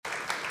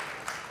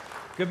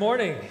Good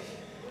morning.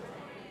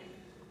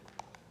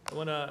 I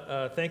want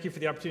to thank you for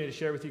the opportunity to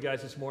share with you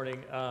guys this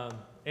morning,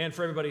 and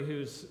for everybody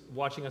who's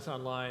watching us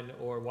online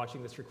or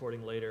watching this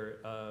recording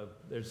later.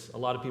 There's a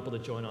lot of people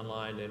that join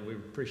online, and we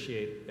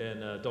appreciate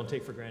and don't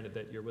take for granted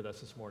that you're with us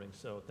this morning,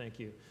 so thank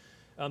you.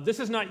 This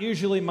is not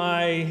usually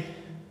my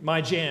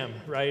jam,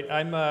 right?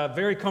 I'm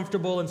very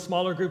comfortable in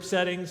smaller group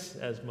settings,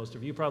 as most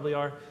of you probably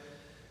are.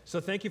 So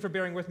thank you for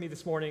bearing with me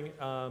this morning.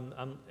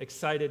 I'm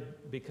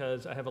excited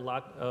because I have a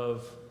lot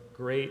of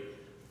great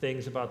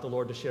things about the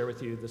Lord to share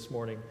with you this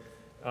morning.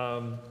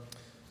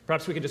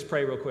 Perhaps we could just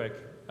pray real quick.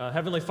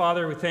 Heavenly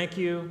Father, we thank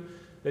you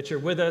that you're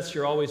with us.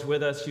 You're always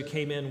with us. You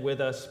came in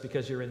with us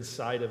because you're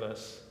inside of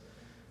us.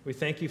 We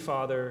thank you,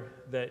 Father,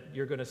 that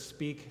you're going to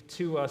speak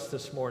to us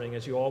this morning,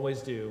 as you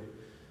always do,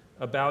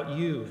 about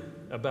you,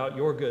 about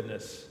your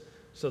goodness,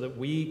 so that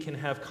we can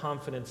have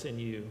confidence in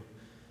you,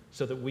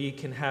 so that we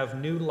can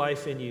have new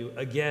life in you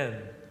again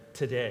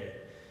today.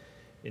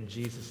 In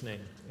Jesus'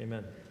 name,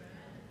 amen.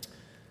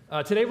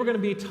 Today we're going to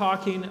be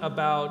talking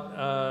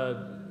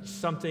about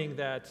something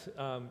that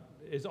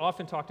is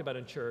often talked about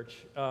in church,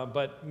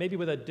 but maybe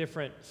with a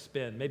different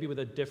spin, maybe with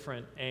a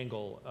different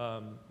angle.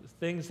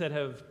 Things that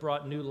have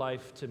brought new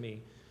life to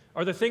me.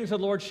 Are there things the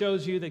Lord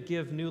shows you that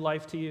give new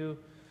life to you,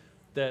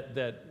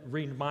 that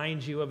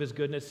remind you of His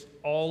goodness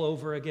all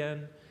over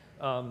again?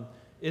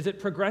 Is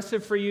it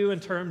progressive for you in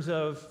terms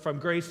of from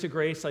grace to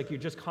grace, like you're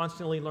just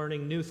constantly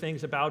learning new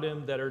things about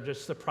Him that are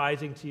just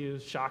surprising to you,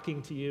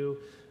 shocking to you,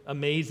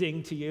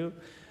 amazing to you?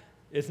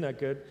 Isn't that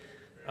good?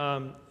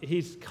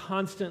 He's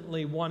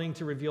constantly wanting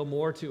to reveal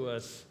more to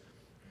us,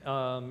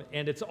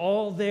 and it's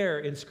all there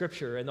in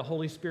Scripture, and the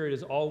Holy Spirit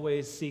is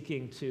always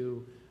seeking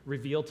to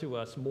reveal to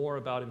us more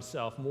about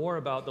Himself, more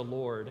about the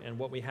Lord and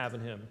what we have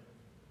in Him.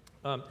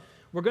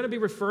 We're going to be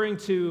referring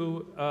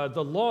to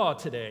the law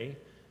today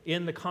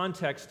in the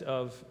context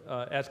of,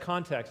 as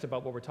context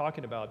about what we're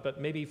talking about, but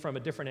maybe from a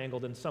different angle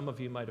than some of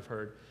you might have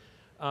heard.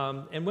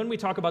 And when we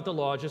talk about the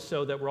law, just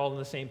so that we're all on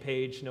the same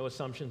page, no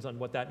assumptions on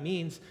what that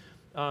means,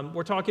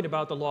 we're talking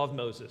about the law of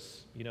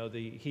Moses. You know,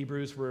 the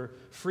Hebrews were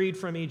freed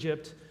from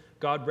Egypt.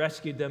 God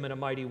rescued them in a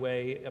mighty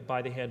way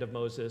by the hand of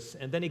Moses,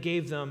 and then He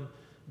gave them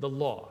the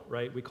law,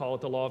 right? We call it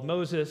the law of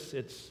Moses.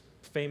 It's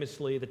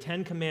famously the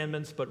 10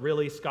 Commandments, but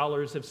really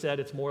scholars have said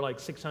it's more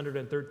like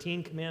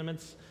 613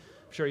 commandments.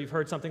 I'm sure you've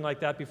heard something like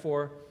that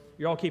before.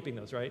 You're all keeping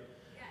those, right?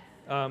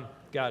 Yes.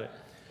 Got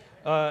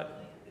it.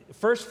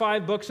 First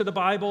 5 books of the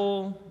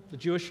Bible, the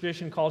Jewish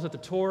tradition calls it the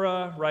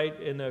Torah, right?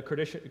 In the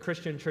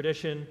Christian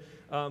tradition,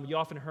 you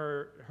often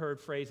heard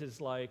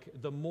phrases like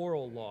the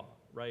moral law,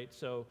 right?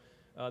 So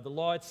the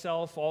law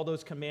itself, all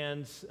those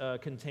commands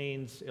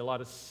contains a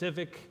lot of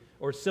civic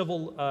or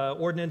civil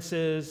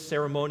ordinances,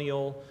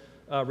 ceremonial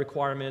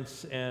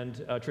requirements,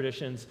 and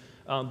traditions.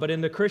 But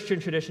in the Christian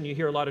tradition, you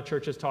hear a lot of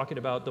churches talking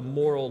about the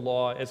moral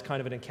law as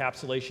kind of an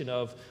encapsulation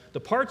of the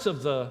parts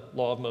of the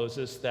law of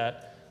Moses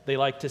that they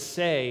like to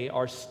say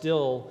are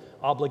still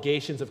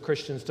obligations of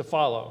Christians to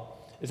follow.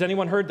 Has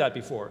anyone heard that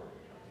before?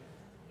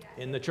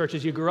 In the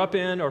churches you grew up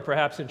in, or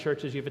perhaps in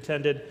churches you've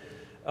attended?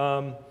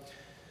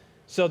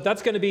 So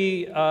that's going to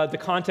be the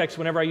context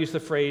whenever I use the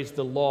phrase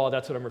the law.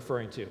 That's what I'm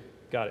referring to.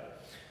 Got it.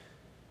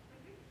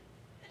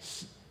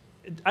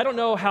 I don't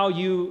know how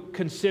you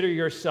consider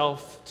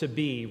yourself to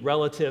be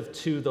relative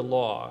to the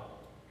law,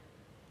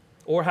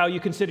 or how you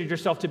considered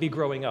yourself to be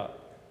growing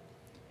up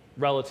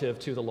relative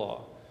to the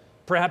law.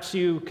 Perhaps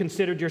you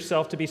considered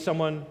yourself to be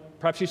someone,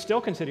 perhaps you still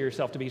consider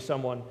yourself to be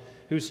someone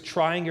who's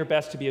trying your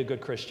best to be a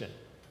good Christian,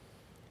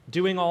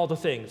 doing all the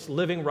things,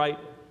 living right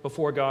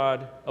before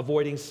God,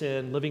 avoiding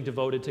sin, living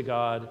devoted to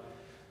God,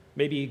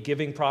 maybe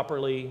giving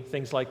properly,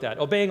 things like that,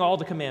 obeying all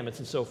the commandments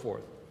and so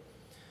forth.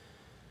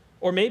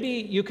 Or maybe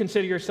you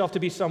consider yourself to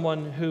be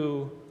someone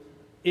who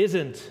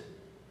isn't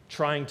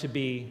trying to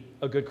be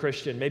a good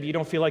Christian. Maybe you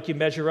don't feel like you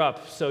measure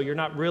up, so you're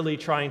not really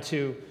trying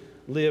to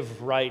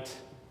live right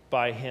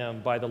by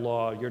Him, by the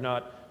law. You're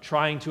not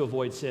trying to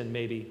avoid sin,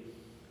 maybe.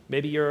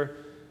 Maybe you're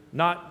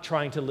not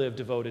trying to live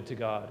devoted to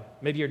God.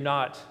 Maybe you're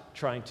not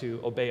trying to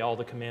obey all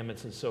the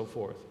commandments and so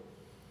forth.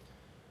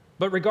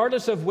 But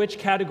regardless of which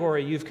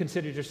category you've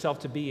considered yourself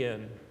to be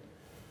in,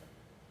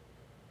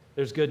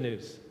 there's good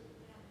news.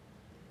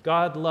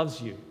 God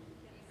loves you.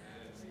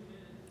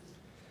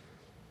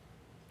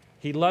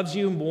 He loves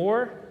you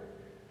more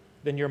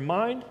than your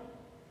mind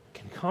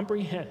can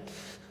comprehend.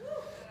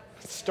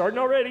 It's starting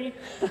already.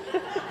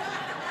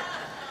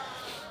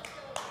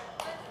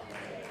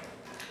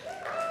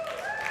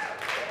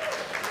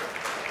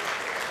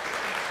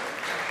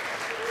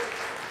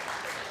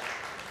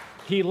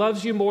 He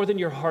loves you more than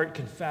your heart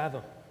can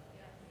fathom.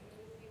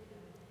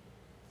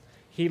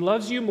 He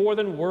loves you more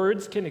than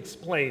words can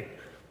explain.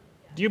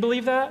 Do you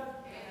believe that?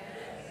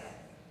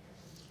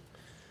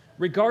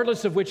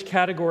 Regardless of which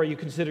category you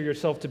consider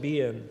yourself to be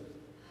in,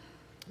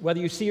 whether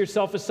you see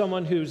yourself as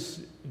someone who's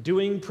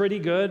doing pretty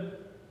good,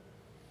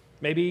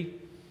 maybe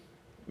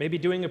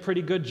doing a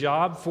pretty good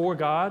job for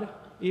God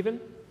even,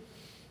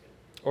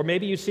 or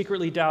maybe you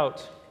secretly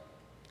doubt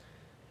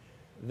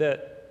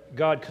that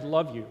God could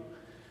love you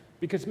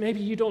because maybe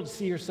you don't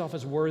see yourself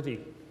as worthy.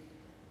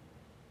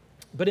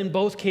 But in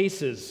both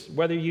cases,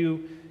 whether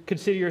you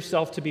consider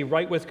yourself to be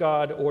right with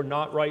God or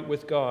not right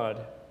with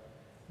God,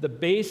 the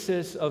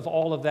basis of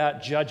all of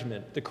that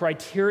judgment, the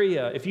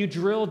criteria, if you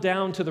drill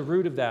down to the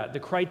root of that, the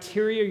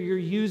criteria you're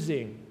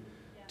using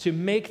to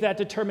make that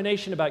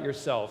determination about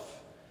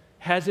yourself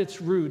has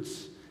its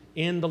roots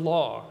in the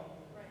law.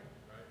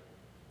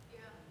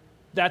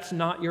 That's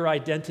not your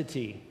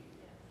identity.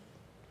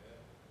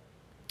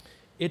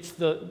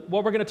 What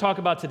we're going to talk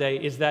about today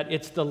is that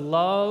it's the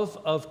love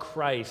of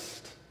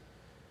Christ,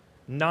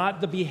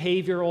 not the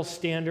behavioral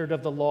standard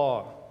of the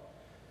law,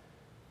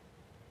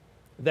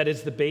 that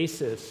is the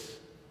basis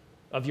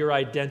of your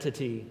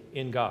identity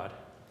in God.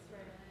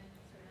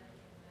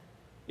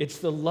 It's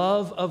the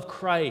love of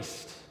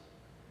Christ,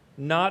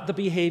 not the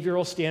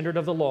behavioral standard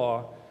of the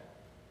law,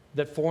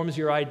 that forms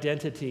your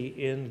identity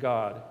in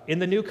God. In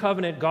the new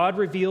covenant, God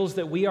reveals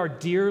that we are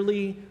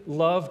dearly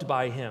loved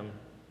by Him.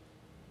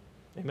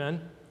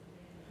 Amen?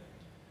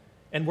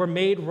 And we're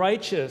made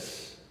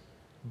righteous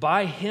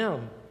by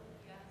Him.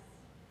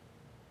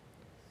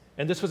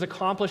 And this was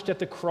accomplished at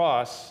the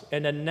cross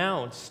and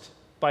announced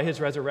by His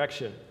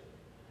resurrection.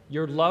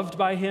 You're loved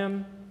by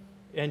Him,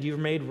 and you're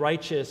made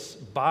righteous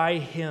by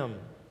Him.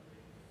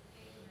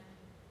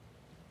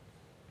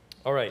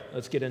 All right,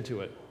 let's get into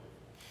it.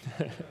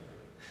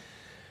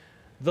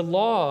 The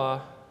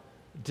law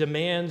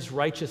demands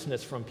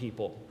righteousness from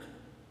people.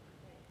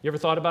 You ever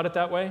thought about it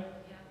that way?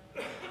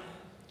 Yeah.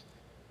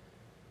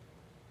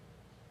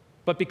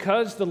 But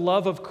because of the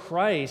love of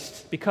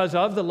Christ,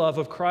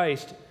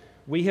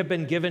 we have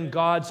been given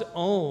God's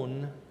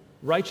own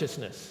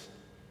righteousness.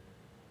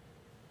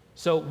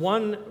 So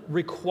one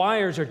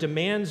requires or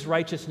demands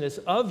righteousness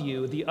of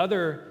you, the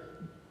other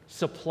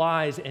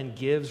supplies and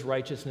gives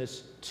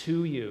righteousness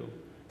to you.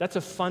 That's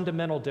a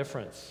fundamental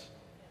difference.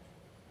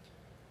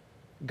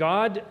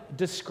 God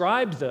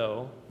described,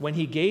 though, when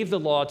He gave the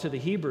law to the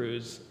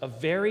Hebrews, a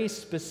very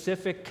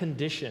specific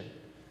condition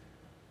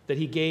that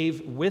He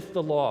gave with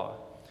the law.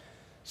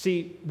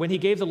 See, when He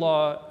gave the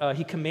law,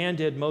 He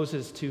commanded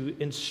Moses to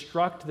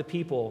instruct the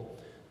people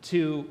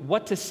to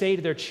what to say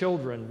to their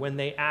children when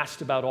they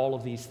asked about all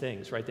of these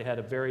things, right? They had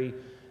a very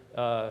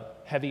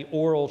heavy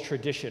oral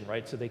tradition,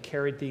 right? So they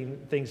carried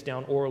things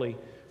down orally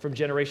from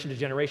generation to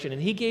generation.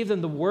 And He gave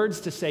them the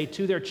words to say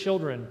to their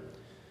children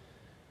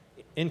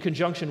in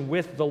conjunction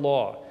with the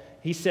law.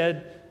 He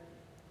said,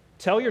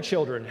 tell your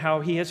children how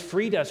He has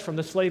freed us from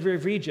the slavery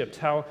of Egypt,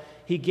 how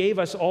He gave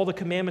us all the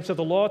commandments of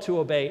the law to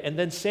obey, and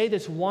then say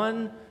this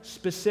one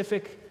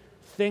specific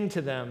thing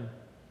to them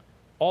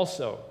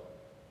also.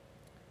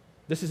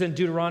 This is in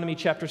Deuteronomy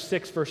chapter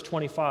 6, verse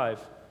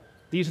 25.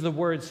 These are the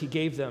words He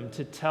gave them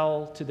to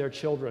tell to their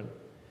children.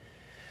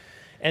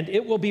 And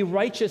it will be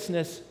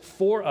righteousness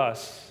for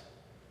us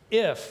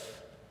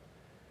if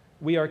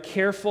we are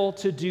careful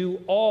to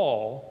do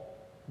all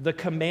the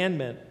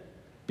commandment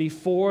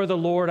before the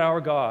Lord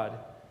our God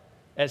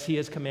as He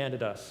has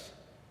commanded us.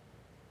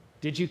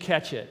 Did you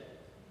catch it?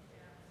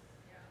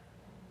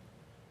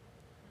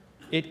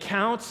 It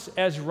counts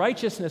as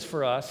righteousness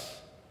for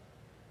us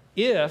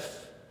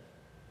if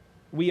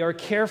we are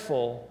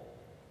careful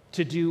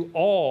to do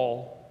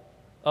all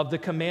of the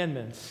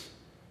commandments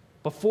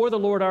before the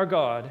Lord our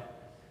God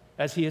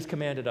as He has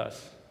commanded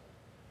us.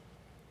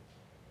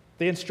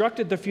 They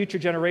instructed the future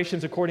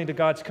generations according to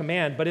God's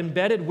command, but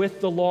embedded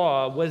with the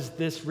law was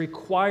this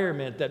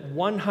requirement that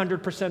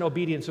 100%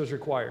 obedience was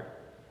required,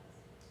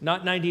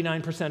 not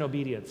 99%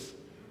 obedience. Do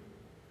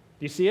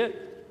you see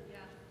it? Yeah.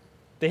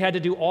 They had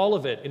to do all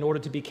of it in order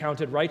to be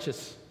counted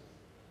righteous.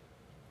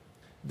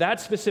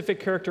 That specific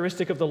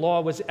characteristic of the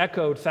law was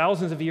echoed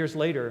thousands of years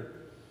later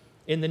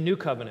in the New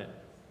Covenant.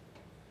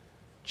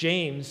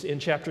 James, in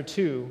chapter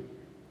 2,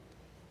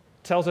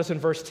 tells us in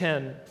verse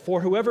 10,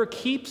 for whoever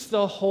keeps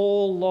the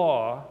whole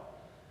law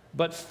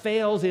but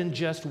fails in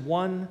just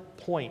one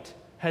point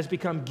has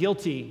become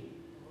guilty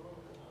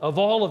of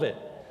all of it.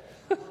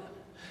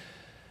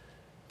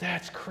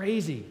 That's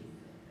crazy.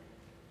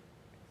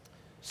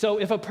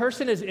 So if a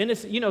person is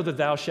innocent, you know the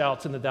thou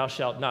shalts and the thou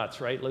shalt nots,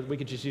 right? We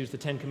could just use the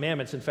 10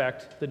 Commandments. In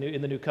fact,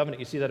 in the New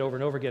Covenant, you see that over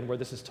and over again where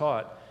this is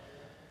taught.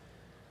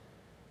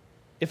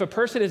 If a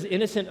person is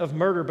innocent of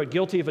murder but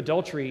guilty of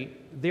adultery,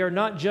 they are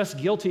not just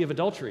guilty of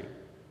adultery.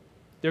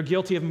 They're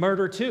guilty of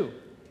murder too,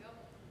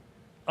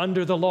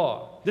 under the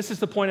law. This is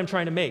the point I'm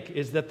trying to make,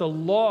 is that the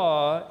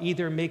law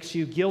either makes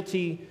you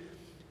guilty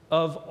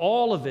of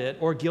all of it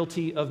or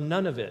guilty of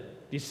none of it.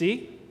 Do you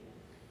see?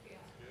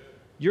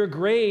 Your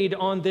grade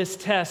on this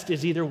test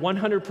is either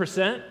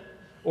 100%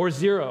 or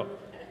 0.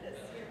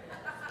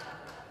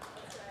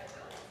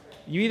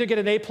 You either get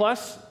an A+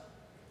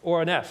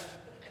 or an F.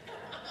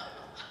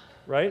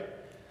 Right?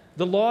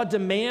 The law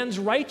demands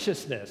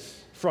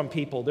righteousness from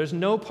people. There's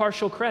no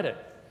partial credit.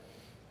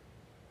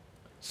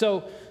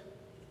 So,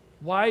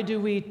 why do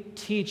we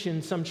teach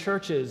in some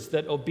churches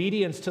that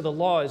obedience to the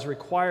law is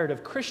required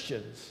of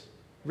Christians,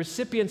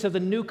 recipients of the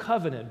new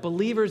covenant,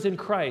 believers in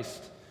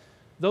Christ,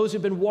 those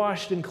who've been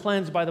washed and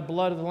cleansed by the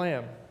blood of the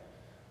Lamb?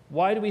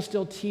 Why do we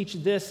still teach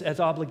this as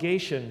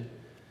obligation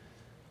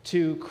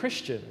to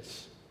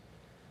Christians?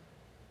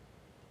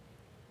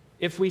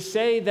 If we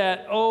say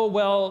that, oh,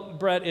 well,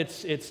 Brett,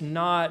 it's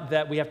not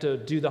that we have to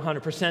do the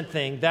 100%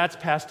 thing. That's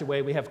passed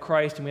away. We have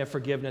Christ and we have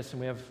forgiveness and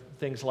we have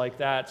things like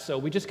that. So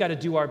we just got to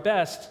do our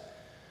best.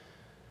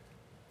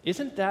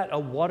 Isn't that a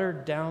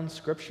watered down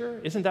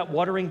scripture? Isn't that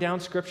watering down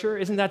scripture?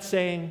 Isn't that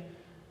saying,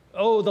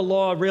 oh, the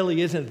law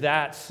really isn't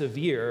that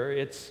severe.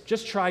 It's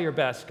just try your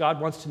best. God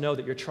wants to know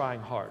that you're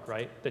trying hard,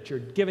 right? That you're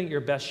giving it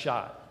your best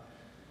shot.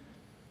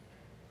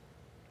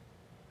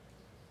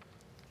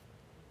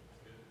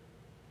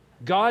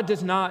 God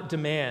does not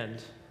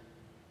demand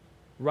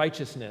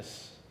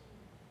righteousness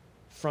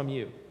from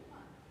you.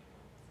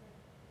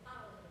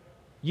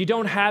 You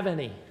don't have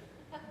any.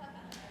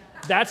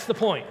 That's the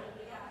point.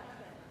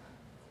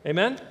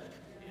 Amen?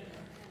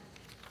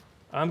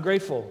 I'm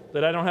grateful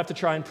that I don't have to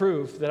try and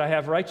prove that I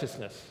have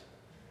righteousness,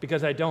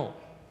 because I don't.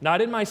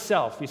 Not in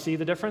myself. You see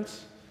the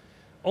difference?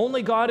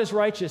 Only God is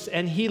righteous,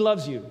 and He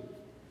loves you.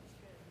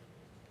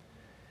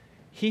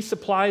 He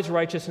supplies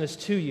righteousness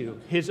to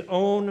you, His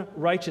own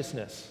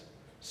righteousness,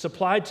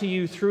 supplied to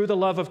you through the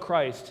love of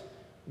Christ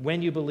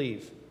when you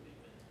believe.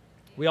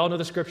 We all know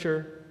the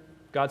scripture,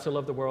 God so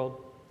loved the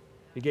world,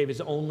 He gave His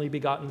only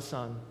begotten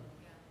Son,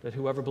 that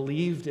whoever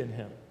believed in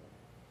Him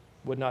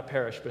would not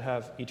perish but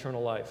have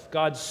eternal life.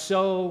 God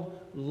so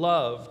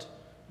loved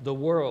the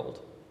world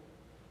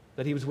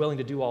that He was willing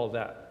to do all of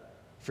that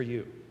for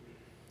you.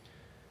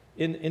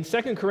 In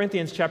 2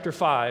 Corinthians chapter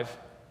 5,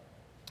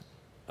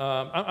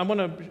 I'm going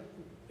to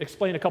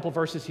explain a couple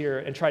verses here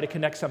and try to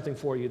connect something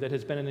for you that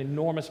has been an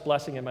enormous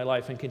blessing in my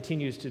life and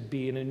continues to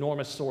be an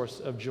enormous source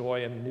of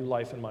joy and new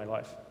life in my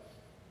life.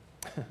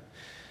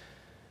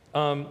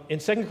 In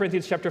 2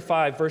 Corinthians chapter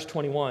 5, verse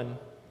 21,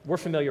 we're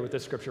familiar with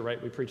this scripture,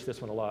 right? We preach this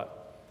one a lot.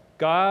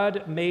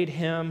 God made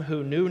Him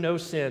who knew no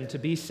sin to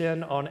be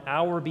sin on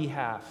our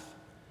behalf,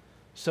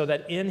 so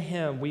that in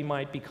Him we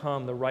might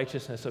become the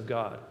righteousness of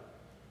God.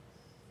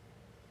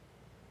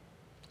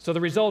 So the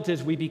result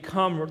is we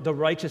become the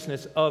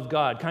righteousness of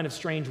God. Kind of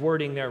strange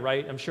wording there,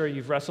 right? I'm sure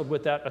you've wrestled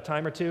with that a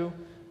time or two.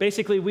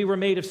 Basically, we were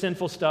made of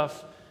sinful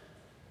stuff.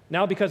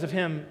 Now because of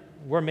Him,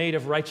 we're made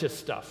of righteous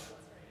stuff,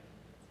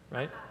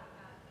 right?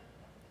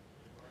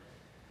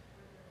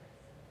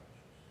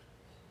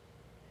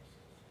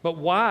 But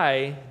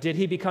why did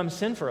He become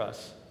sin for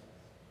us?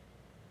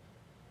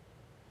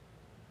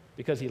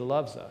 Because He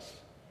loves us.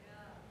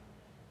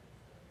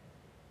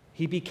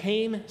 He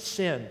became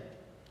sin.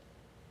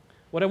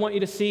 What I want you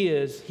to see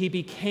is He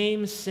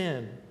became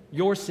sin,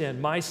 your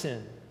sin, my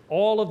sin,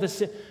 all of the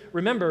sin.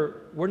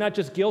 Remember, we're not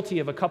just guilty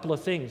of a couple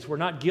of things. We're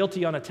not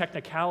guilty on a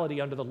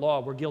technicality under the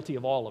law. We're guilty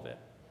of all of it.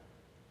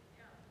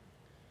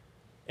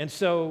 And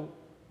so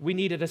we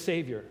needed a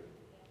Savior.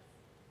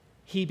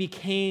 He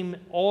became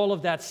all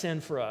of that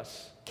sin for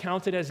us,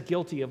 counted as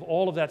guilty of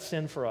all of that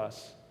sin for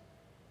us,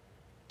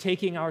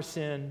 taking our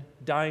sin,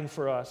 dying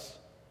for us,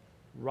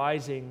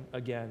 rising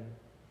again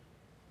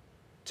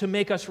to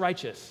make us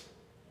righteous.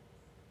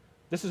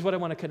 This is what I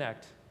want to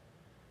connect.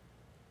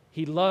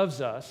 He loves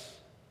us,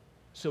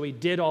 so He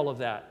did all of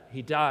that.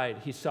 He died,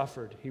 He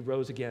suffered, He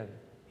rose again,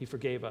 He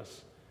forgave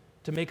us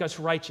to make us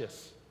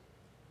righteous.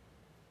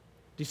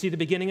 Do you see the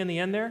beginning and the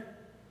end there?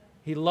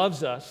 He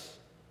loves us,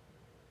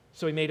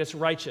 so He made us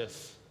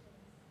righteous.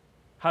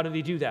 How did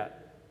He do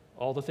that?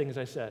 All the things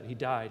I said. He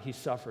died, He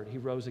suffered, He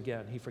rose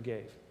again, He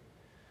forgave.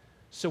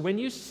 So when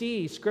you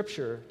see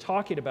Scripture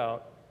talking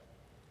about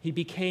He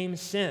became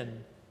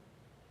sin,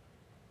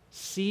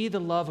 see the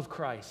love of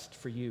Christ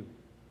for you.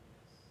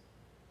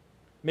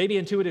 Maybe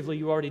intuitively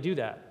you already do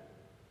that,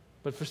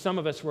 but for some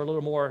of us we're a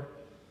little more,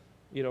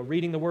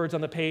 reading the words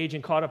on the page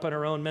and caught up in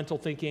our own mental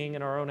thinking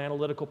and our own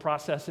analytical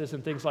processes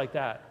and things like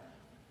that.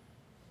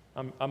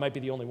 I might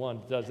be the only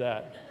one that does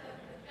that.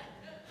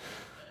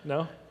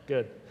 No?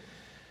 Good.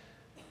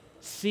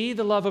 See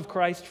the love of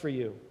Christ for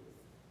you,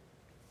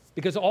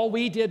 because all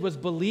we did was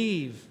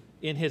believe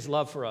in His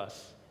love for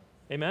us.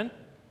 Amen?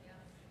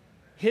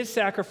 His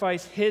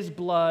sacrifice, His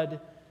blood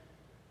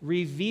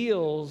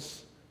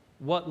reveals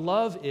what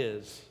love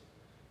is.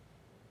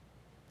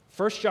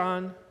 1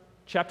 John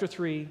chapter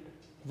 3,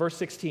 verse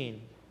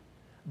 16.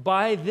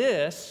 By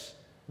this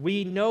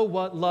we know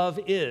what love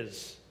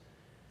is.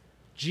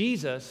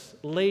 Jesus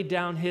laid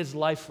down His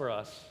life for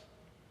us.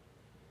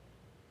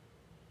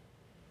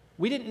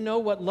 We didn't know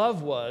what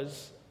love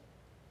was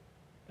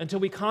until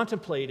we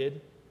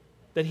contemplated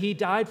that He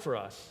died for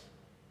us.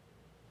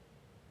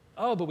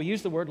 Oh, but we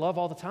use the word love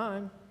all the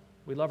time.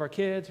 We love our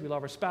kids, we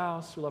love our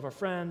spouse, we love our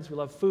friends, we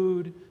love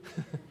food.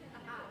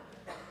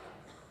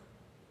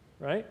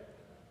 Right?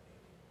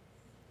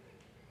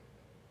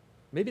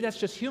 Maybe that's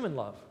just human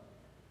love.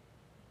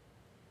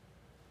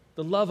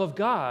 The love of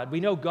God,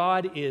 we know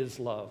God is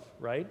love,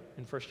 right?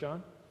 In 1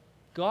 John.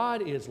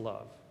 God is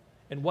love.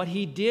 And what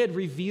He did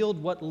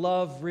revealed what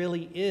love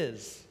really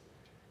is,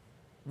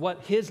 what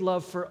His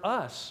love for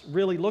us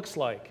really looks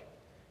like.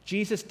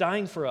 Jesus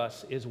dying for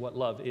us is what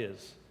love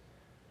is.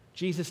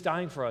 Jesus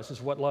dying for us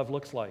is what love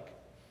looks like.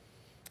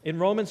 In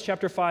Romans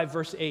chapter 5,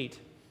 verse 8,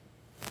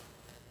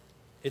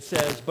 It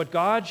says, "But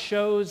God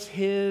shows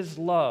his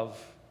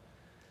love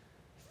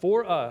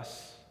for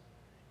us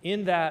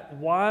in that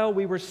while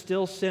we were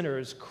still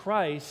sinners,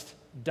 Christ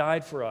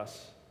died for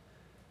us.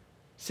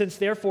 Since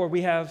therefore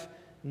we have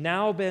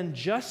now been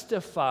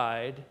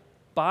justified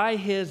by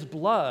his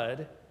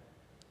blood,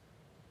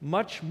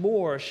 much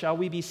more shall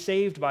we be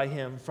saved by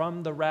him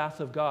from the wrath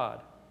of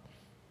God."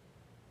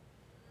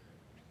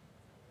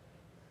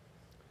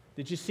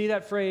 Did you see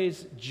that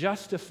phrase,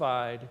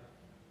 justified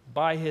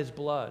by his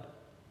blood?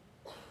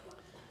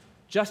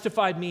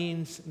 Justified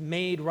means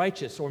made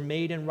righteous or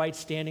made in right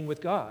standing with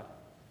God.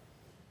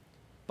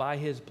 By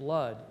his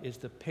blood is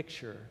the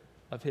picture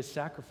of his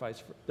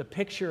sacrifice, the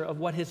picture of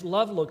what his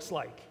love looks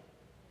like.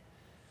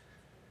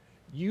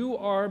 You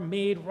are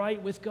made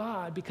right with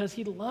God because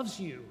he loves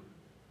you.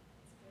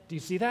 Do you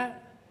see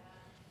that?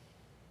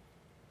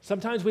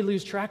 Sometimes we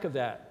lose track of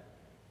that.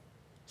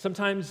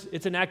 Sometimes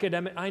it's an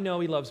academic, I know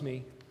he loves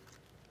me.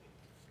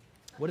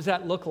 What does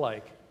that look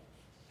like?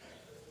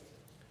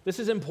 This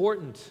is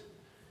important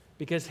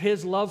because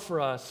his love for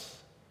us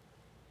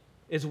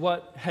is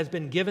what has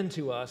been given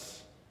to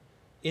us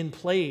in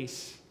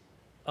place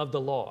of the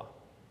law.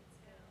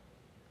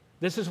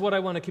 This is what I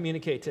want to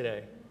communicate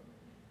today.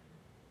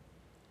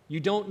 You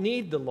don't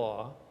need the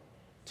law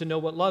to know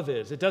what love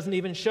is. It doesn't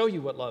even show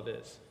you what love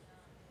is.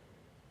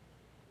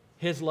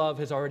 His love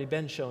has already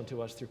been shown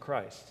to us through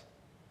Christ.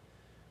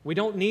 We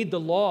don't need the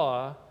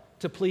law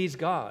to please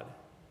God.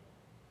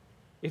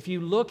 If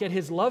you look at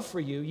his love for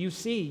you, you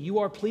see you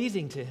are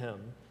pleasing to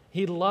him.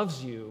 He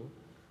loves you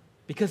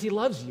because he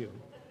loves you.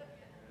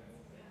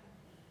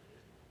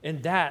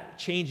 And that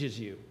changes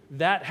you.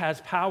 That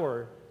has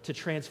power to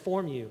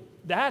transform you.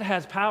 That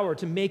has power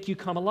to make you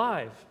come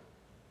alive.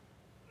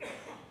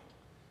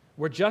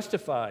 We're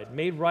justified,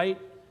 made right,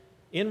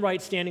 in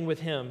right standing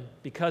with him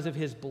because of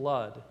his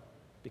blood,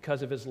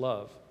 because of his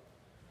love.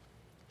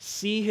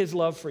 See his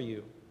love for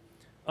you.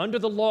 Under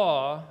the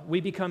law, we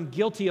become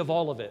guilty of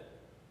all of it.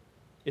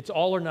 It's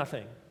all or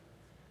nothing.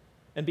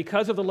 And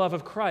because of the love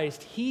of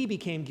Christ, he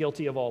became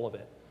guilty of all of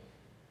it.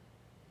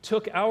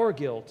 Took our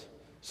guilt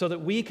so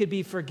that we could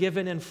be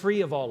forgiven and free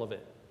of all of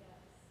it.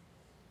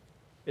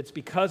 It's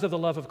because of the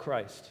love of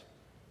Christ.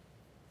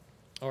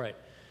 All right.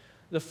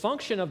 The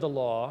function of the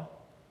law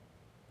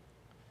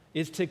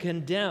is to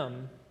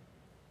condemn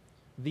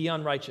the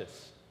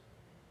unrighteous.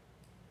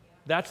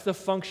 That's the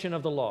function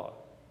of the law.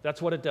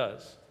 That's what it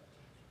does.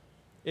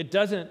 It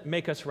doesn't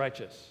make us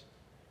righteous.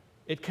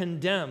 It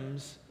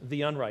condemns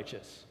the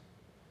unrighteous.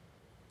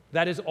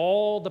 That is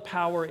all the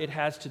power it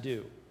has to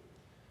do.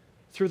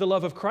 Through the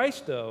love of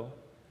Christ, though,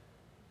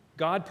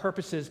 God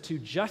purposes to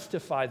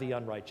justify the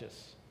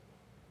unrighteous.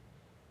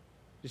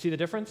 You see the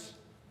difference?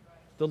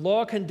 The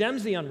law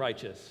condemns the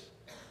unrighteous.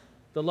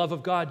 The love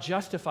of God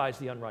justifies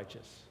the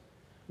unrighteous.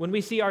 When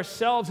we see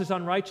ourselves as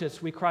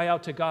unrighteous, we cry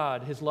out to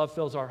God. His love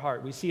fills our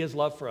heart. We see his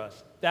love for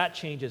us. That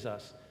changes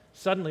us.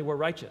 Suddenly we're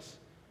righteous.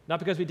 Not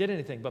because we did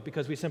anything, but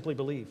because we simply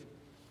believe.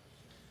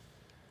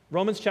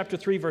 Romans chapter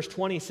 3, verse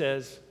 20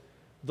 says,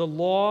 "The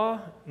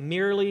law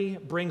merely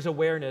brings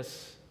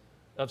awareness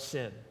of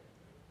sin."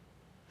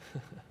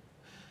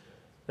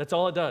 That's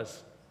all it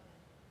does.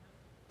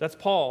 That's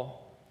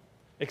Paul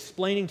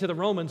explaining to the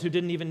Romans who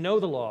didn't even know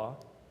the law.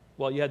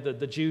 Well, you had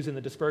the Jews in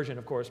the dispersion,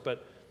 of course,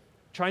 but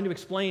trying to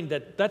explain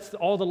that that's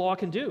all the law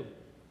can do.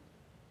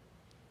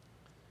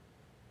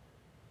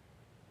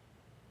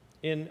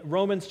 In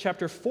Romans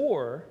chapter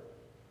 4,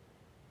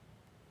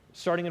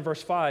 starting in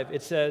verse 5,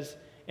 it says,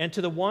 "And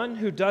to the one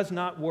who does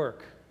not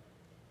work,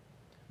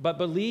 but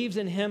believes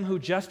in him who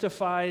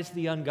justifies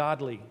the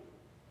ungodly."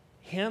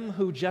 Him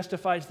who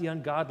justifies the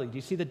ungodly. Do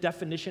you see the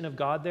definition of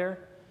God there?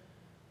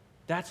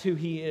 That's who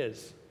he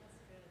is.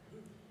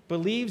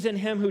 Believes in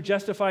him who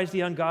justifies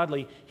the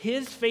ungodly.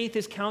 His faith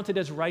is counted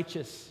as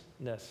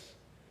righteousness.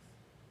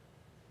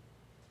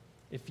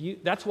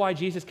 That's why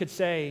Jesus could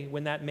say,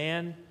 when that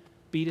man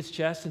beat his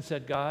chest and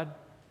said, "God,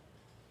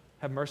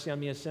 have mercy on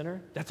me, a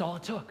sinner," that's all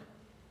it took.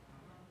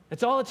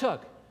 That's all it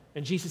took.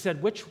 And Jesus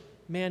said, which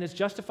man is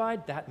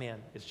justified? That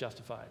man is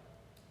justified.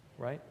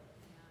 Right?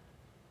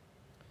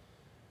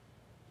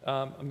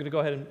 I'm going to go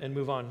ahead and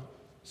move on.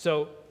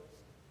 So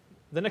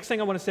the next thing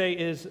I want to say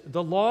is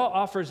the law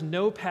offers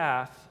no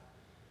path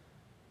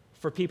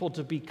for people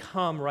to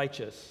become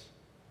righteous.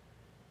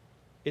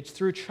 It's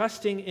through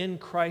trusting in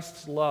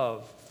Christ's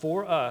love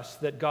for us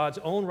that God's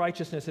own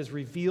righteousness is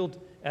revealed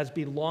as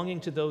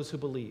belonging to those who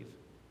believe.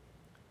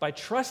 By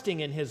trusting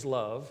in his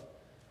love,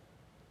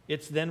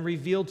 it's then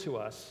revealed to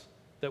us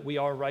that we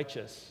are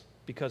righteous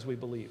because we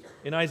believe.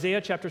 In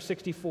Isaiah chapter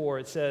 64,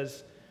 it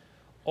says,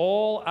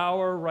 all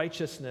our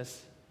righteous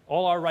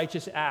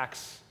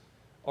acts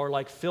are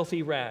like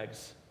filthy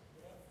rags.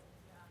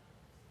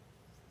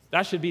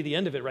 That should be the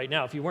end of it right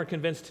now. If you weren't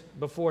convinced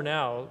before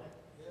now,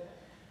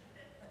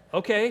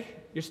 okay,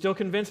 you're still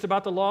convinced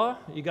about the law?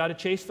 You got to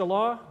chase the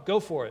law? Go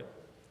for it.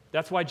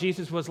 That's why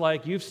Jesus was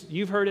like,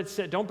 you've heard it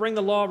said, don't bring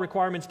the law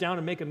requirements down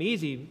and make them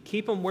easy.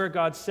 Keep them where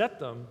God set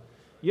them.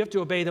 You have to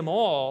obey them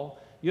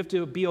all. You have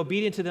to be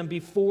obedient to them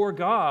before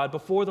God,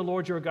 before the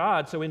Lord your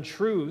God. So in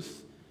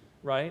truth,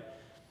 right?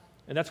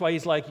 And that's why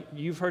he's like,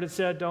 you've heard it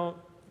said, don't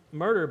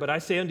murder, but I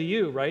say unto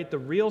you, right? The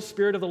real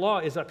spirit of the law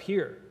is up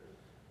here,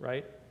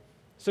 right?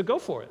 So go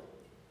for it.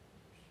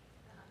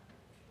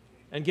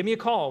 And give me a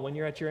call when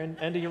you're at your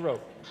end of your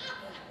rope.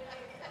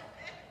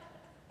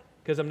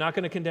 Because I'm not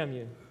going to condemn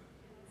you.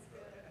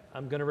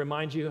 I'm going to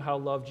remind you how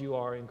loved you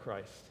are in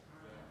Christ.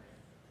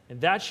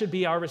 And that should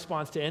be our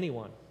response to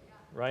anyone,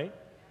 right?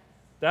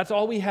 That's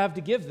all we have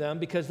to give them,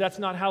 because that's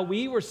not how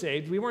we were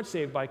saved. We weren't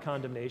saved by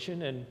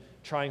condemnation and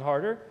trying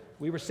harder.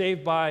 We were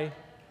saved by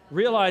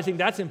realizing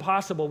that's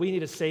impossible. We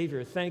need a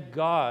Savior. Thank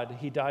God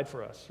he died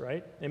for us,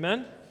 right?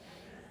 Amen?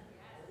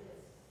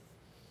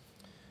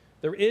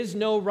 There is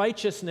no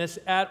righteousness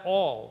at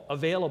all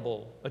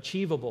available,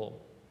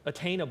 achievable,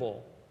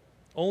 attainable.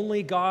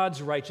 Only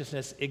God's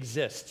righteousness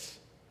exists.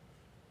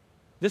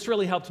 This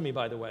really helped me,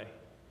 by the way.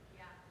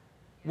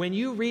 When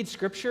you read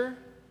Scripture,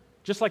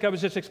 just like I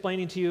was just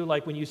explaining to you,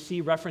 like when you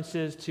see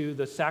references to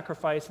the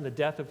sacrifice and the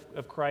death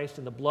of Christ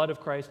and the blood of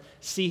Christ,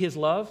 see his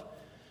love.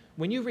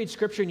 When you read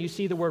Scripture and you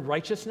see the word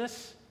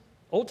righteousness,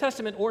 Old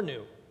Testament or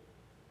New,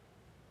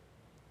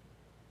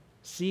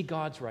 see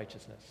God's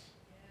righteousness.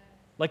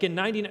 Like in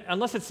 99,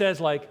 unless it says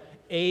like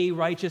a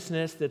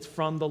righteousness that's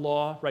from the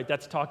law, right?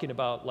 That's talking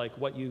about like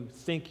what you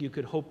think you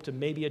could hope to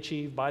maybe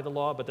achieve by the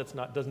law, but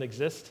doesn't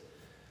exist.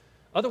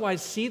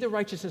 Otherwise, see the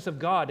righteousness of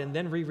God and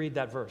then reread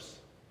that verse.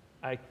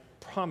 I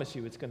promise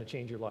you it's going to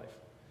change your life.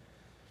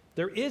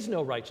 There is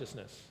no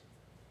righteousness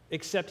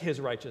except his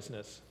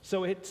righteousness.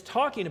 So it's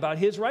talking about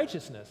his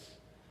righteousness,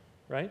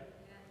 right?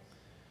 Yes.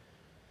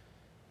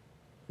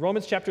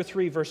 Romans chapter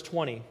 3, verse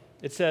 20,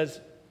 it says,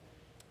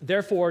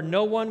 therefore,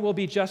 no one will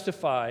be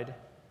justified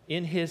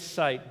in his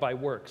sight by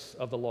works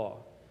of the law.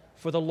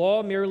 For the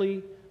law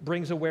merely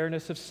brings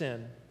awareness of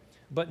sin.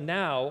 But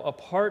now,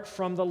 apart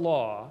from the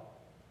law,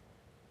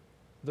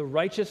 the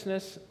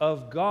righteousness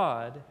of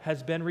God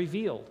has been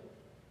revealed,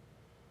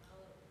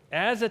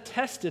 as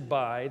attested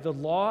by the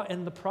law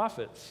and the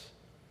prophets.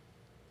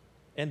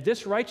 And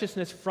this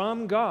righteousness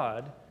from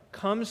God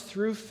comes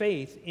through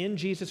faith in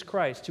Jesus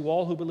Christ to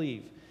all who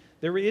believe.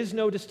 There is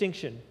no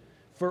distinction,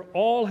 for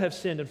all have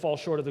sinned and fall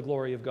short of the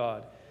glory of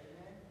God,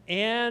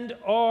 and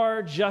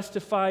are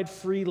justified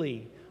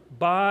freely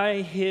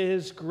by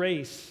his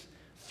grace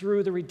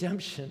through the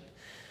redemption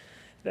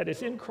that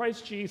is in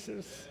Christ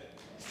Jesus.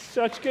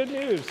 Such good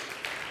news.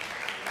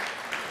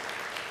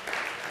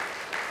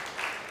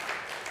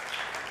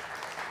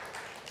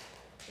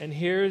 And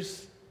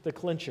here's the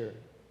clincher.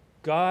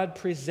 God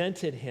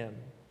presented him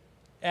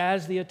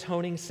as the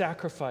atoning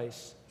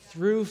sacrifice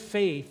through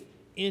faith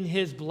in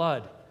his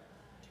blood.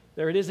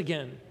 There it is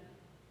again.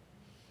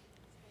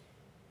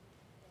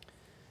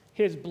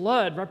 His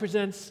blood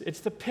represents,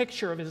 it's the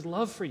picture of his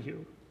love for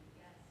you.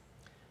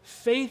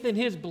 Faith in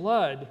his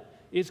blood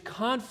is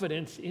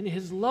confidence in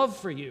his love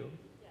for you.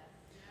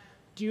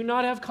 Do you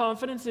not have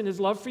confidence in his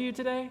love for you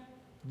today?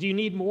 Do you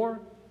need more?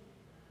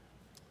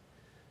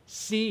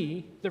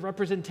 See the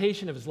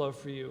representation of his love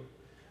for you.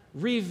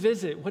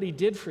 Revisit what he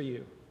did for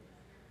you.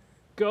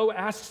 Go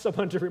ask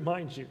someone to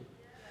remind you.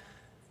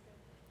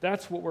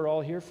 That's what we're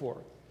all here for.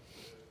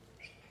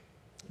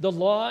 The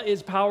law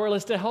is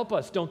powerless to help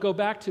us. Don't go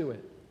back to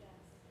it.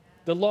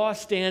 The law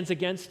stands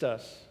against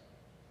us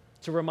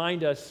to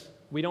remind us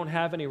we don't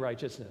have any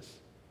righteousness.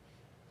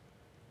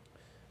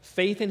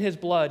 Faith in his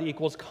blood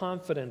equals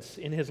confidence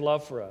in his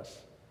love for us.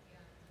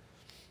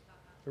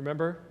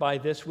 Remember, by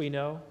this we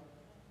know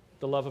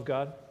the love of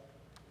God.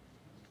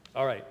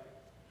 All right.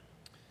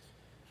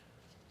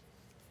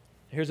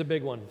 Here's a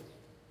big one.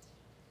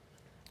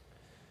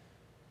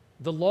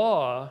 The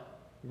law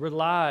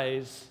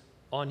relies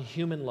on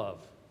human love.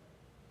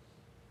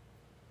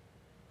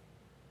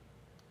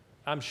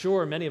 I'm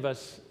sure many of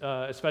us,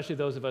 especially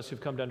those of us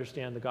who've come to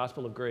understand the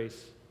gospel of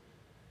grace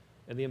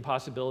and the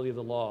impossibility of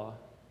the law,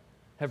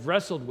 have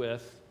wrestled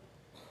with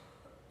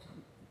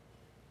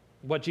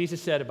what Jesus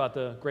said about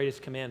the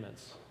greatest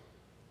commandments.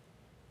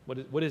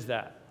 What is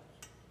that?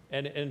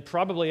 And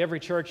probably every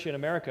church in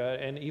America,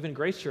 and even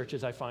grace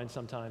churches I find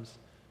sometimes,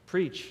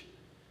 preach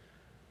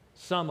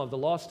some of the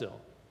law still.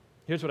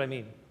 Here's what I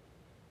mean.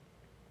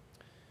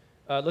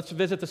 Let's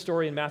visit the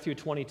story in Matthew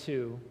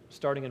 22,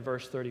 starting in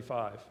verse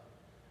 35.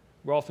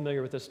 We're all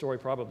familiar with this story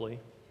probably.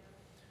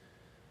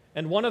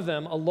 And one of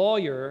them, a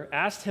lawyer,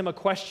 asked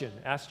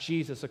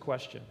Jesus a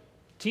question.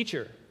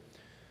 Teacher,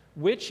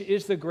 which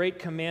is the great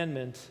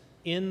commandment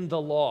in the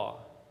law?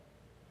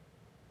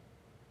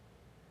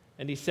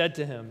 And he said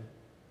to him,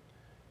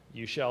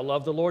 you shall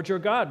love the Lord your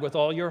God with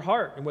all your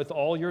heart and with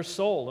all your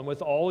soul and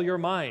with all your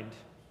mind.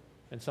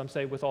 And some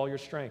say with all your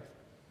strength.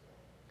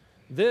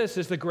 This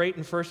is the great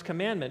and first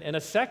commandment, and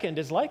a second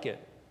is like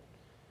it.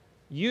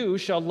 You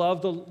shall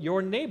love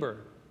your neighbor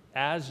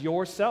as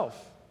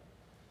yourself.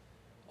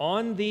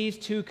 On these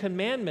two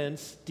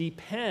commandments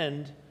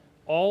depend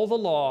all the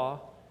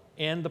law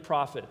and the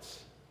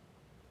prophets.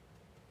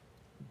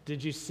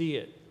 Did you see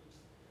it?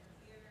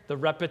 The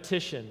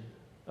repetition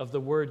of the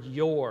word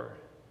your.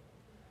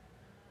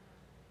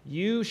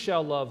 You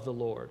shall love the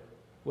Lord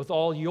with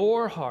all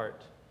your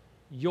heart,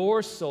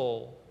 your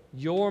soul,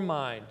 your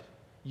mind,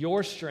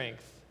 your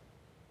strength.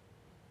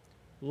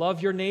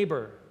 Love your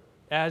neighbor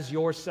as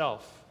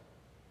yourself.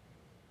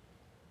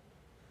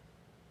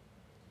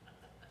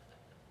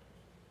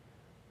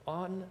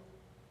 On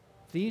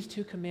these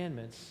two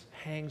commandments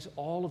hangs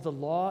all of the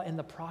law and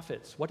the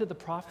prophets. What did the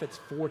prophets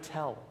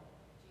foretell?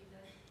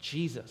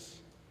 Jesus.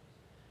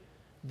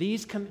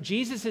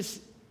 Jesus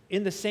is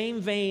in the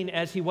same vein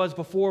as he was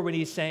before when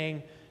he's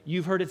saying,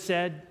 you've heard it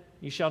said,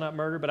 you shall not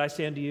murder, but I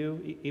say unto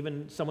you,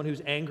 even someone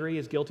who's angry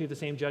is guilty of the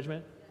same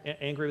judgment,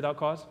 angry without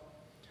cause.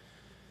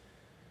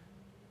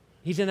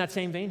 He's in that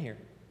same vein here.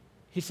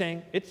 He's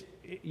saying,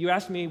 you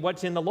asked me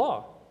what's in the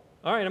law.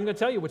 All right, I'm going to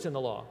tell you what's in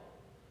the law.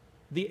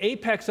 The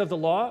apex of the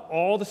law,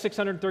 all the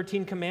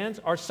 613 commands,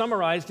 are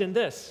summarized in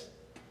this.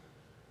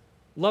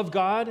 Love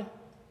God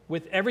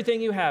with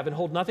everything you have and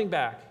hold nothing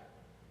back.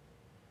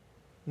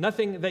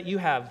 Nothing that you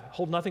have,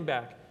 hold nothing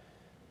back.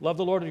 Love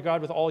the Lord your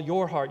God with all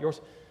your heart,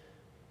 yours.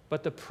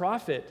 But the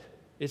prophet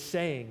is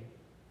saying,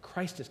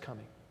 Christ is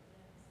coming.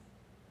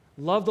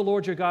 Love the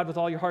Lord your God with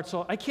all your heart,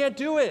 soul. I can't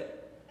do it.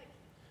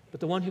 But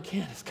the one who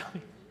can is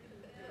coming.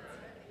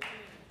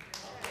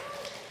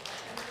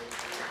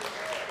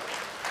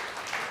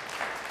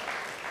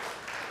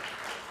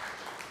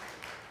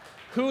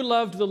 Who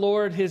loved the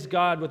Lord his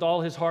God with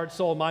all his heart,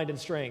 soul, mind, and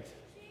strength?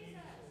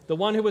 The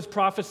one who was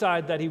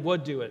prophesied that he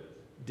would do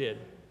it, did.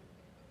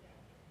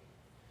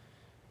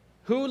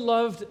 Who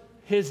loved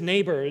his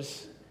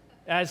neighbors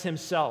as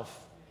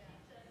himself?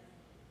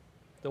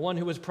 The one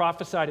who was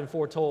prophesied and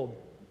foretold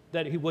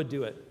that he would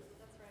do it.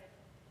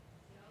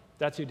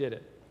 That's who did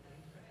it.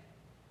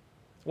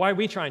 Why are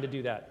we trying to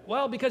do that?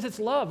 Well, because it's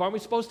love. Aren't we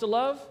supposed to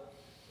love?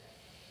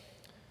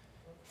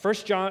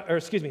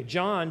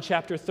 John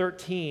chapter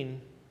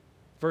 13,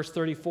 verse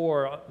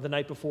 34, the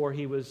night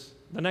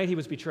he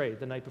was betrayed,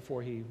 the night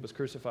before he was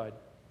crucified.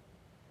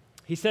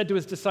 He said to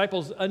his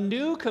disciples, "A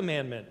new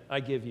commandment I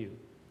give you,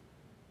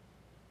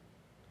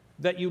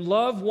 that you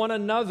love one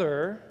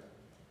another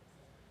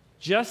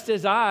just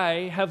as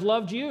I have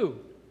loved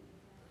you.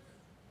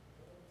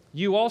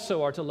 You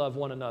also are to love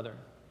one another."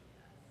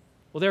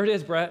 Well, there it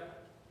is, Brett.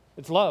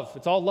 It's love.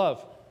 It's all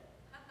love.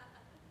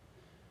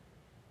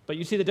 But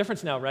you see the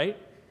difference now, right?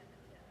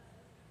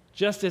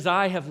 Just as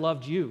I have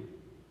loved you.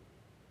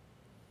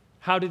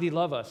 How did he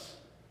love us?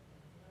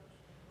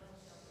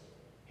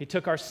 He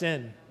took our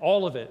sin,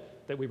 all of it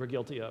that we were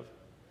guilty of.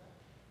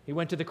 He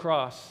went to the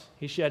cross.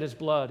 He shed his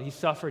blood. He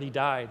suffered. He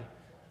died.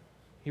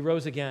 He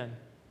rose again.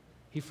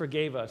 He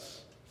forgave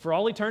us for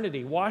all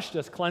eternity, washed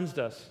us, cleansed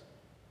us.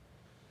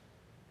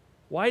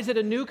 Why is it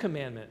a new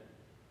commandment?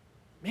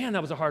 Man,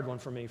 that was a hard one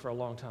for me for a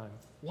long time.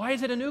 Why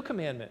is it a new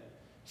commandment?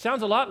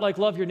 Sounds a lot like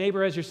love your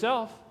neighbor as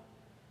yourself,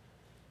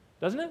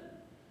 doesn't it?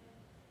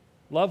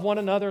 Love one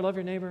another, love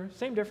your neighbor.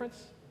 Same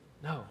difference?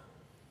 No.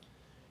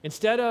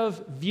 Instead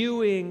of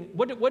viewing,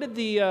 what did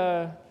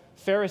the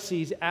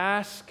Pharisees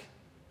ask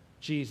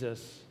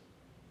Jesus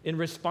in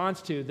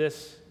response to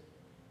this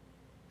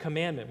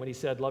commandment when he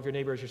said, love your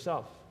neighbor as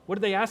yourself? What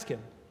did they ask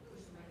him?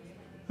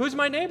 Who's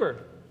my neighbor?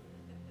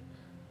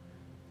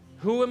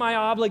 Who am I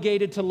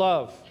obligated to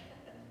love?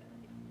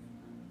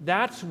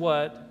 That's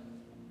what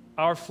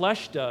our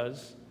flesh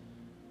does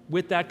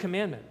with that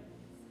commandment.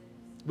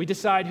 We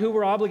decide who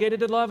we're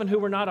obligated to love and who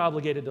we're not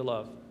obligated to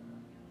love,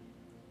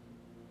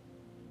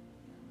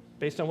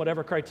 based on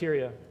whatever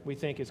criteria we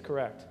think is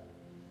correct.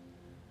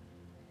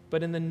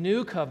 But in the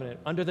new covenant,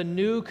 under the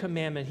new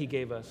commandment he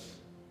gave us,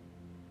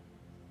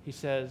 he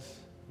says,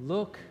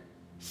 look,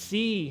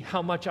 see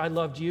how much I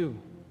loved you.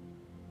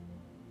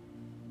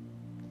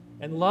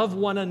 And love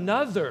one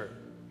another.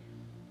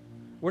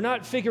 We're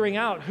not figuring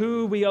out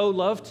who we owe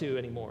love to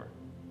anymore.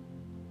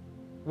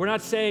 We're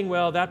not saying,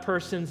 well, that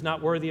person's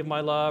not worthy of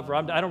my love, or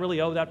I don't really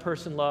owe that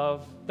person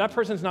love. That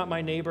person's not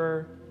my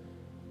neighbor.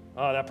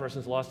 Oh, that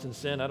person's lost in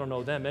sin. I don't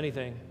owe them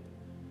anything.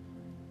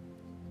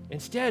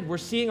 Instead, we're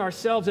seeing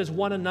ourselves as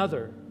one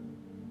another.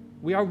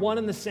 We are one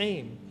and the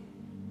same.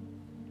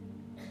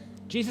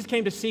 Jesus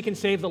came to seek and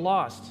save the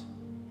lost.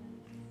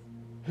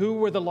 Who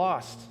were the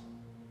lost?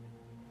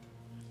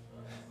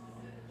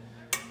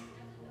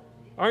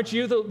 Weren't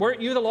you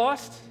the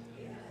lost?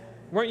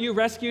 Weren't you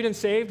rescued and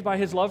saved by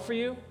his love for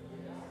you?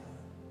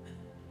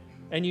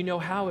 And you know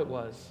how it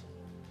was.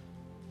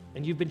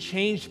 And you've been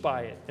changed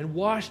by it, and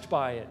washed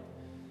by it,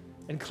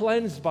 and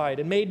cleansed by it,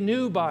 and made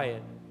new by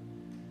it.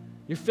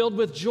 You're filled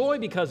with joy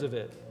because of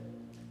it.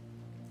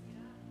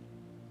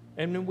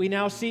 And we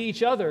now see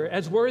each other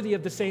as worthy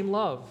of the same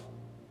love,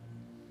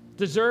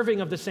 deserving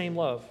of the same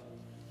love.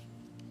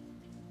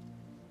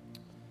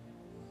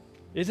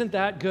 Isn't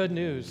that good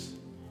news?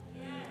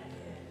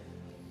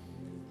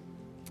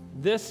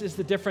 This is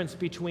the difference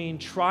between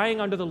trying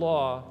under the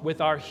law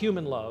with our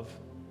human love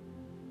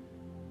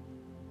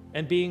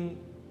and being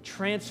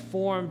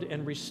transformed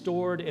and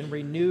restored and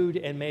renewed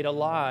and made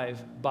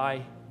alive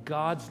by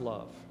God's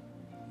love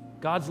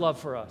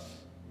for us.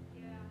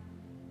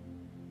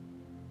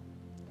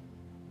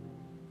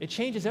 It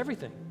changes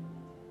everything.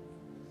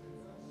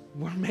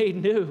 We're made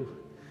new.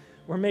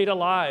 We're made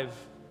alive.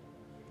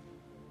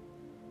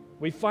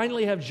 We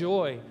finally have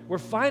joy. We're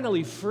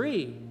finally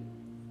free.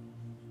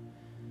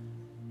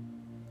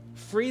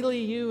 Freely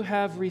you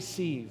have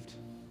received.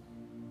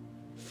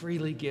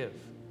 Freely give.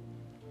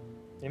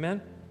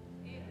 Amen?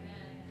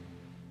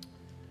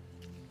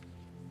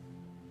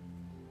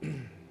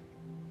 Amen.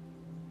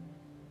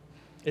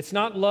 It's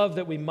not love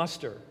that we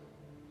muster.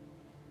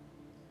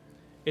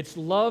 It's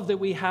love that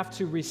we have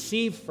to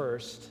receive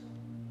first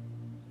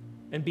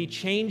and be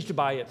changed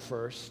by it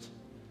first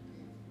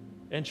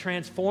and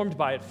transformed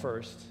by it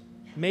first,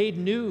 made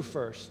new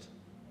first.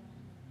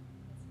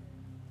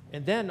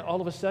 And then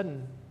all of a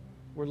sudden,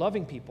 we're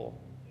loving people.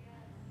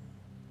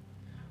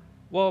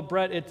 Well,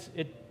 Brett,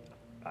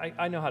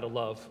 I know how to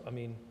love. I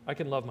mean, I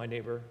can love my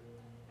neighbor.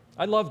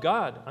 I love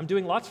God. I'm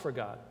doing lots for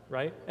God,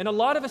 right? And a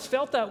lot of us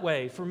felt that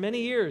way for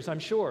many years, I'm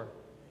sure.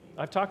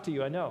 I've talked to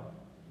you, I know.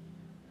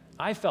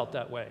 I felt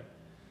that way.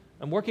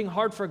 I'm working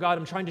hard for God.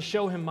 I'm trying to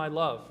show him my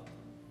love.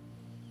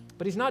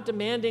 But he's not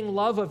demanding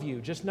love of you,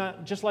 just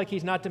like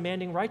he's not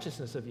demanding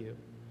righteousness of you.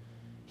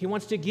 He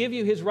wants to give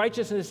you his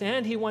righteousness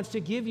and he wants to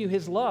give you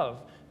his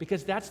love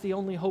because that's the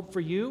only hope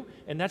for you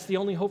and that's the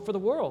only hope for the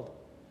world.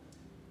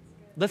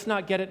 Let's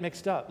not get it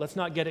mixed up. Let's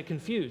not get it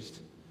confused.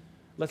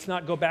 Let's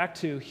not go back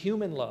to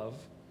human love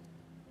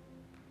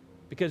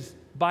because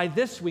by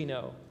this we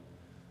know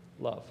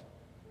love.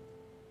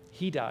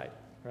 He died,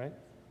 right?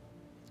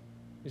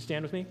 You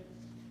stand with me?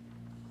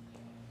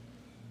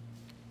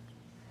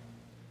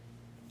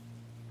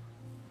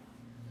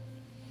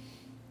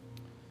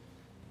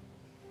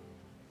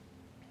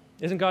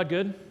 Isn't God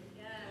good?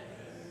 Yes.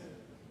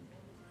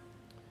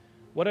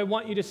 What I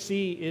want you to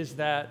see is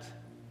that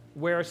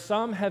where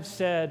some have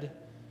said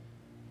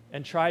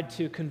and tried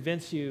to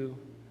convince you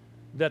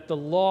that the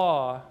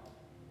law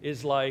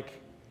is like,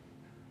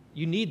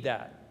 you need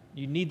that.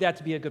 You need that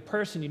to be a good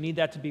person. You need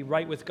that to be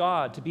right with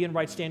God. To be in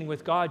right standing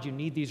with God, you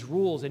need these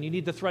rules, and you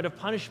need the threat of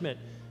punishment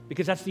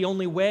because that's the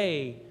only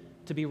way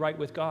to be right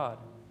with God.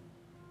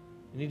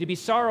 You need to be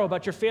sorrow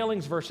about your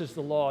failings versus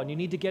the law, and you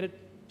need to get it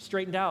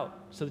straightened out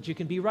so that you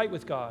can be right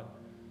with God.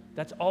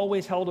 That's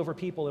always held over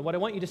people. And what I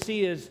want you to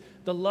see is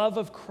the love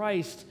of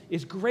Christ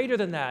is greater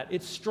than that.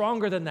 It's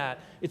stronger than that.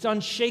 It's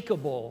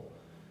unshakable.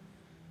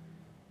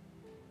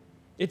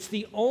 It's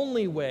the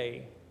only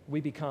way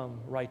we become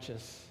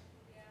righteous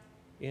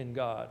in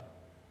God.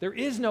 There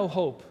is no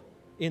hope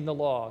in the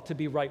law to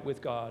be right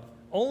with God.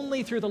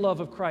 Only through the love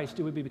of Christ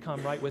do we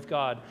become right with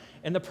God.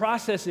 And the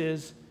process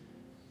is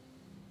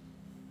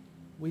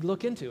we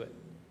look into it.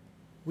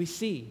 We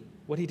see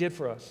what he did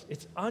for us.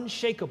 It's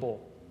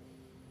unshakable.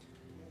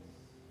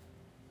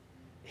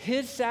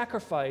 His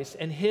sacrifice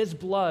and his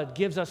blood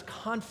gives us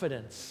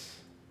confidence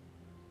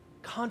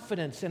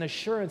and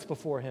assurance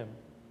before him,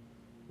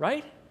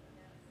 right?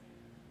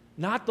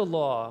 Not the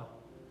law.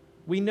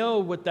 We know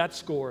what that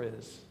score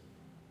is,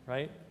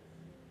 right?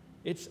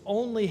 It's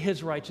only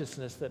his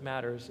righteousness that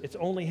matters. It's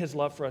only his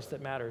love for us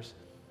that matters.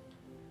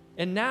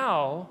 And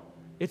now,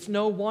 it's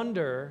no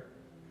wonder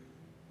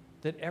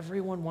that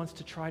everyone wants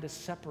to try to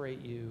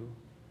separate you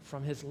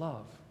from his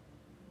love.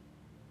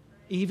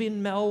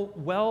 Even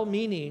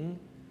well-meaning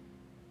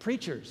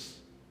preachers,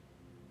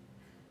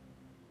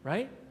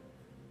 right?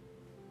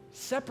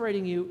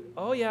 Separating you,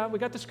 oh yeah, we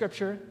got the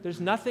scripture. There's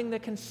nothing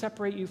that can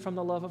separate you from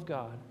the love of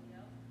God.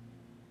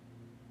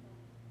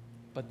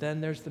 But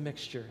then there's the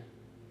mixture.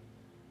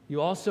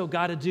 You also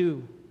got to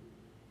do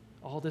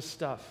all this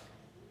stuff.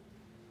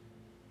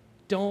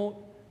 Don't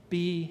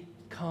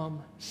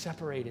become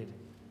separated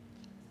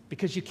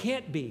because you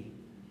can't be.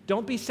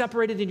 Don't be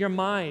separated in your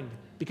mind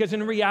because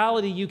in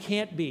reality you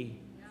can't be.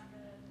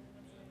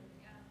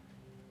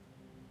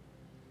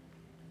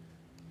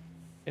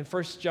 In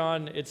 1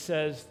 John it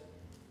says,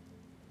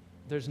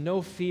 there's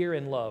no fear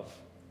in love.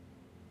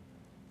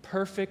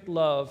 Perfect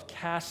love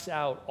casts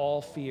out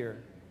all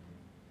fear.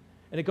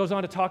 And it goes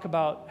on to talk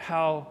about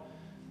how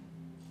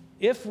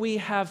if we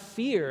have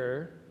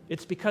fear,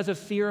 it's because of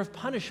fear of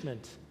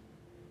punishment.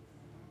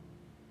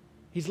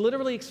 He's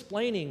literally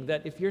explaining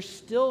that if you're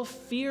still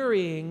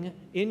fearing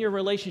in your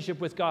relationship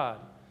with God,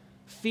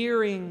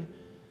 fearing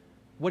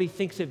what he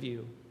thinks of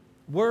you,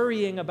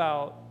 worrying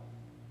about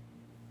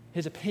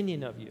his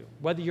opinion of you,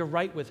 whether you're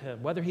right with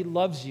him, whether he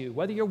loves you,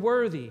 whether you're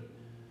worthy,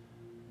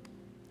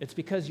 it's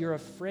because you're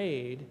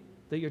afraid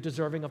that you're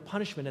deserving of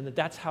punishment and that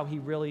that's how he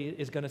really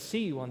is going to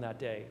see you on that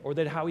day, or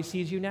that how he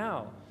sees you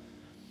now.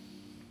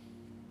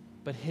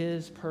 But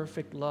his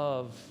perfect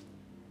love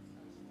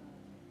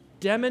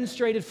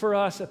demonstrated for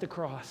us at the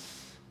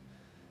cross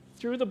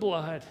through the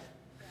blood.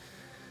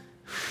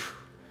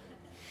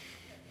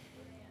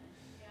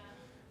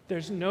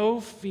 There's no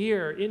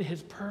fear in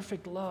his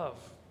perfect love.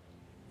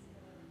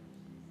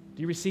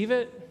 Do you receive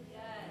it?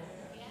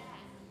 Yes.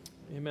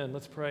 Amen.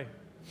 Let's pray.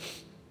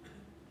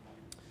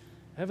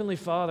 Heavenly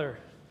Father,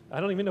 I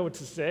don't even know what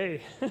to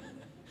say.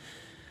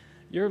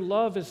 Your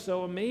love is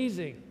so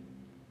amazing.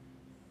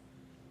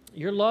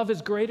 Your love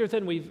is greater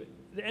than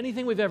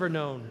anything we've ever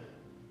known.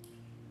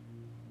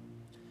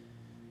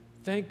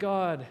 Thank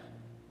God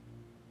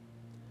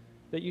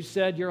that you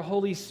said your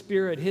Holy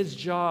Spirit, his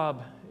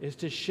job is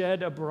to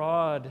shed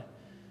abroad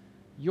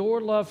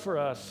your love for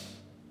us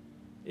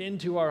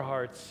into our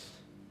hearts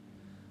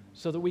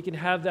so that we can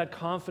have that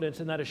confidence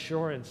and that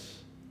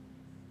assurance,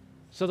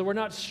 so that we're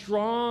not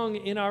strong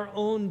in our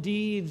own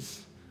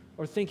deeds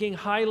or thinking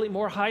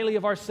more highly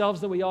of ourselves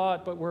than we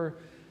ought, but we're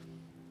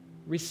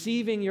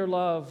receiving your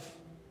love,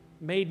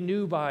 made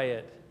new by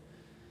it.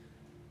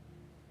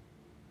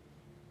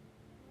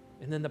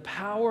 And then the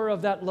power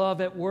of that love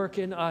at work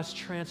in us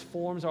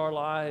transforms our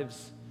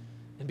lives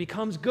and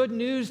becomes good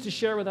news to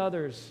share with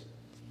others.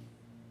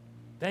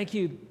 Thank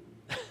you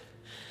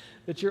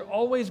that you're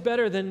always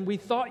better than we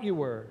thought you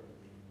were.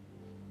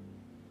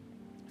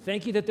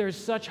 Thank you that there's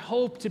such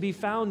hope to be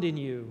found in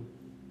you.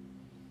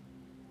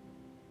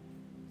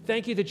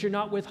 Thank you that you're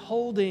not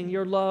withholding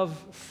your love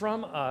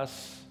from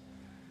us,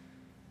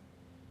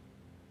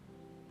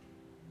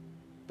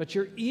 but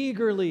you're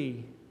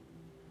eagerly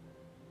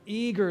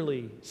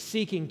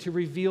seeking to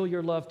reveal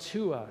your love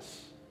to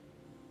us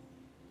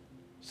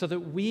so that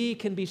we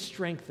can be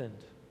strengthened.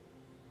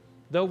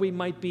 Though we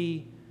might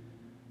be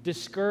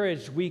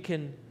discouraged, we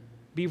can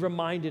be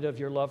reminded of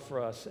your love for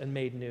us and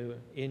made new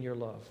in your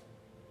love.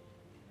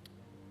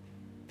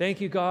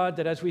 Thank you, God,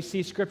 that as we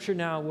see Scripture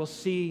now, we'll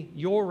see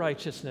your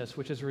righteousness,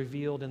 which is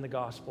revealed in the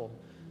gospel.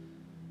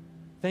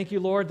 Thank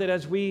you, Lord, that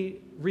as we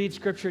read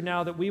Scripture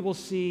now, that we will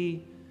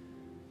see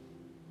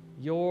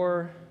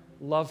your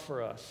love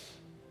for us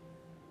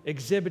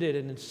exhibited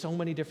in so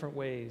many different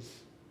ways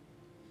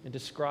and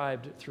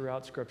described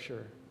throughout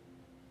Scripture.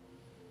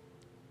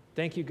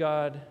 Thank you,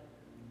 God,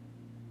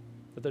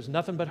 that there's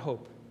nothing but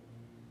hope.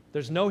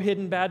 There's no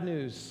hidden bad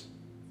news.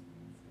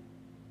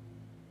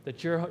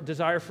 That your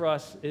desire for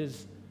us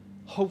is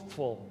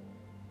hopeful.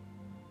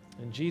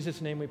 In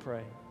Jesus' name we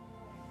pray.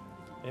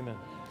 Amen.